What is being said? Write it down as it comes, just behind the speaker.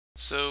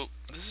So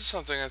this is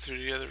something I threw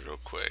together real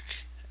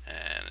quick,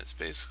 and it's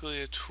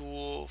basically a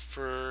tool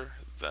for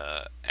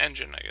the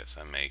engine I guess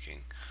I'm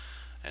making,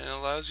 and it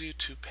allows you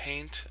to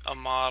paint a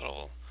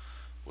model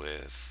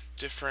with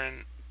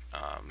different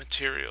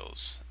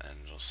materials, and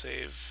it'll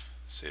save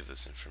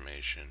this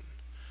information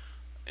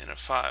in a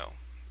file.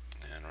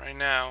 And right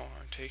now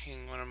I'm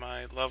taking one of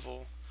my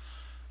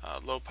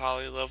low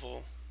poly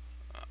level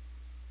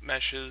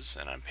meshes,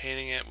 and I'm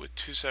painting it with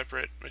two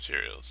separate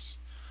materials.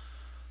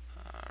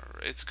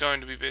 It's going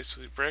to be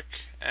basically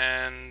brick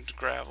and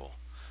gravel.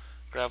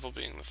 Gravel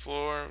being the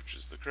floor, which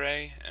is the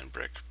gray, and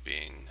brick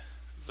being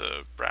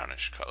the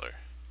brownish color.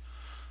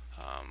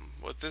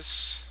 What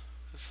this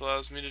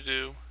allows me to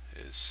do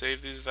is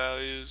save these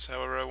values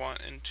however I want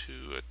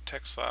into a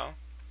text file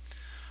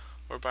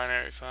or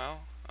binary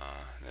file,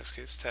 in this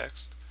case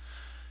text,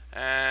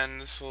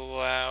 and this will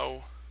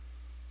allow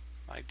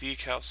my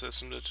decal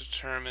system to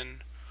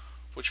determine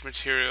which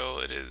material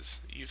it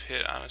is you've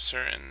hit on a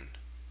certain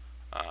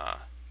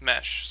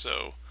mesh.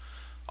 So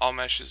all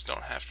meshes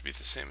don't have to be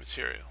the same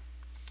material.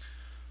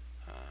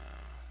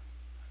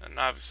 And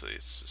obviously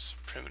it's just a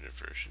primitive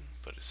version,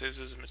 but it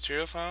saves as a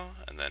material file,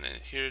 and then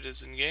here it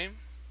is in game.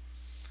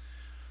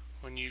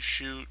 When you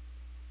shoot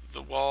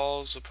the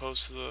walls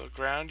opposed to the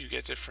ground, you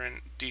get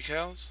different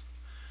decals,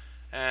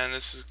 and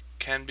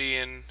can be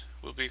and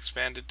will be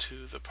expanded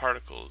to the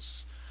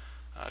particles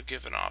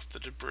given off the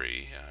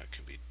debris.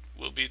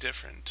 Will be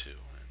different too.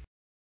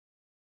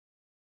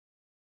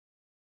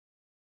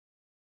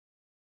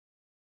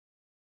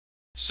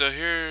 So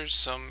here's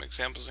some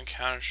examples in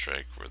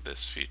Counter-Strike where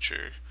this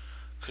feature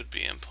could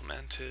be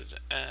implemented,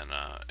 and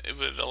it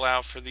would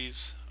allow for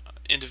these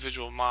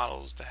individual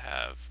models to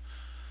have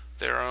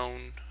their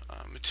own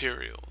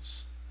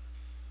materials.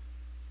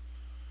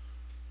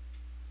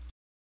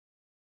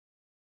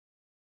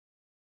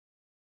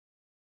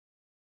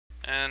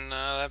 And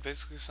that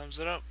basically sums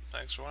it up.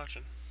 Thanks for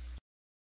watching.